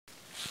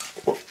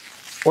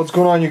What's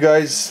going on, you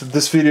guys?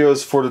 This video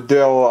is for the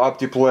Dell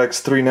Optiplex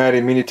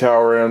 390 mini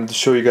tower, and to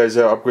show you guys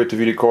how to upgrade the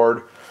video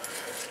card.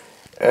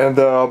 And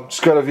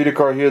just got a video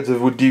card here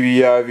with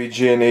DVI,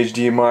 EVGA, and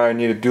HDMI. I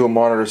need a dual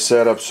monitor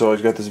setup, so I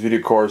got this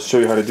video card to show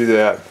you how to do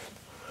that.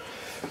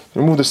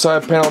 Remove the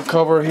side panel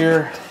cover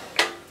here.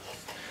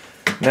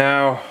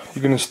 Now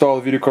you can install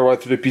the video card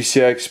right through the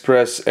PCI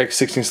Express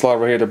X16 slot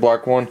right here, the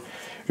black one.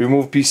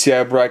 Remove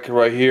PCI bracket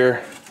right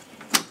here,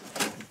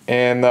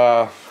 and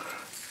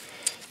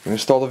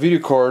install the video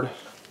card.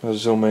 I'll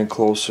zoom in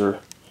closer.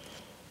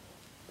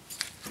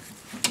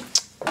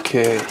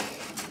 Okay.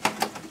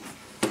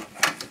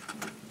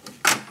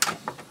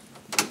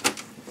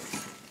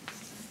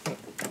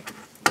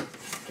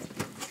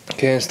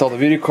 Okay, install the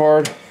video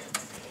card.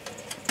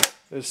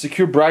 There's a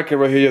secure bracket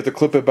right here. You have to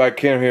clip it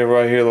back in here,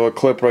 right here, little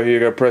clip right here. You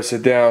gotta press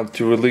it down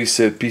to release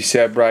it.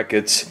 PCI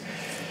brackets.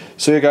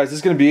 So yeah, guys, this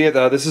is gonna be it.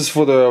 This is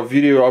for the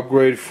video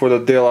upgrade for the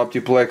Dell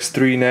Optiplex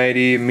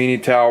 390 mini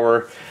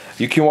tower.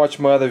 You can watch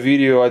my other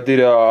video. I did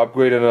an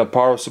upgrade on a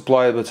power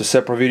supply, but it's a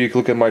separate video. You can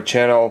look at my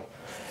channel.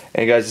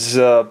 And guys, this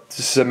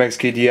is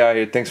MXKDI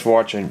here. Thanks for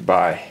watching.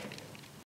 Bye.